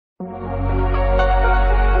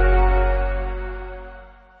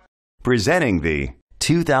Presenting the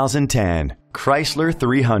 2010 Chrysler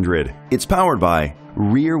 300. It's powered by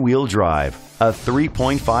rear-wheel drive, a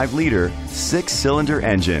 3.5-liter 6-cylinder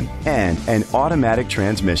engine, and an automatic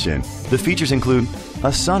transmission. The features include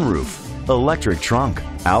a sunroof, electric trunk,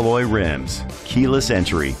 alloy rims, keyless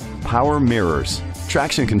entry, power mirrors,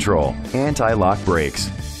 traction control, anti-lock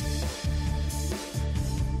brakes.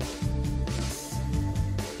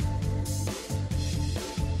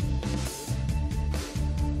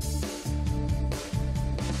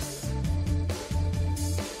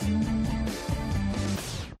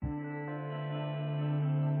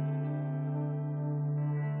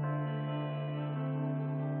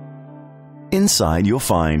 Inside you'll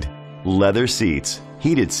find leather seats,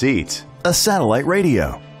 heated seats, a satellite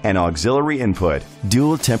radio, an auxiliary input,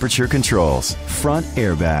 dual temperature controls, front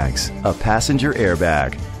airbags, a passenger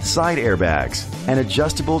airbag, side airbags, an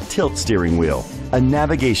adjustable tilt steering wheel, a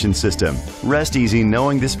navigation system. Rest easy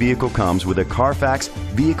knowing this vehicle comes with a Carfax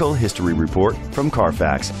Vehicle History Report from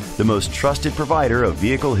Carfax, the most trusted provider of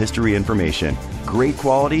vehicle history information. Great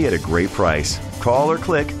quality at a great price. Call or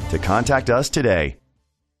click to contact us today.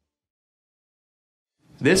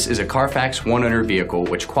 This is a Carfax one-owner vehicle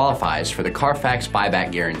which qualifies for the Carfax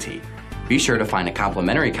buyback guarantee. Be sure to find a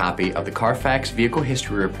complimentary copy of the Carfax Vehicle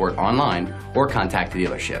History Report online or contact the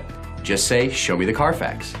dealership. Just say, "Show me the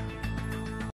Carfax."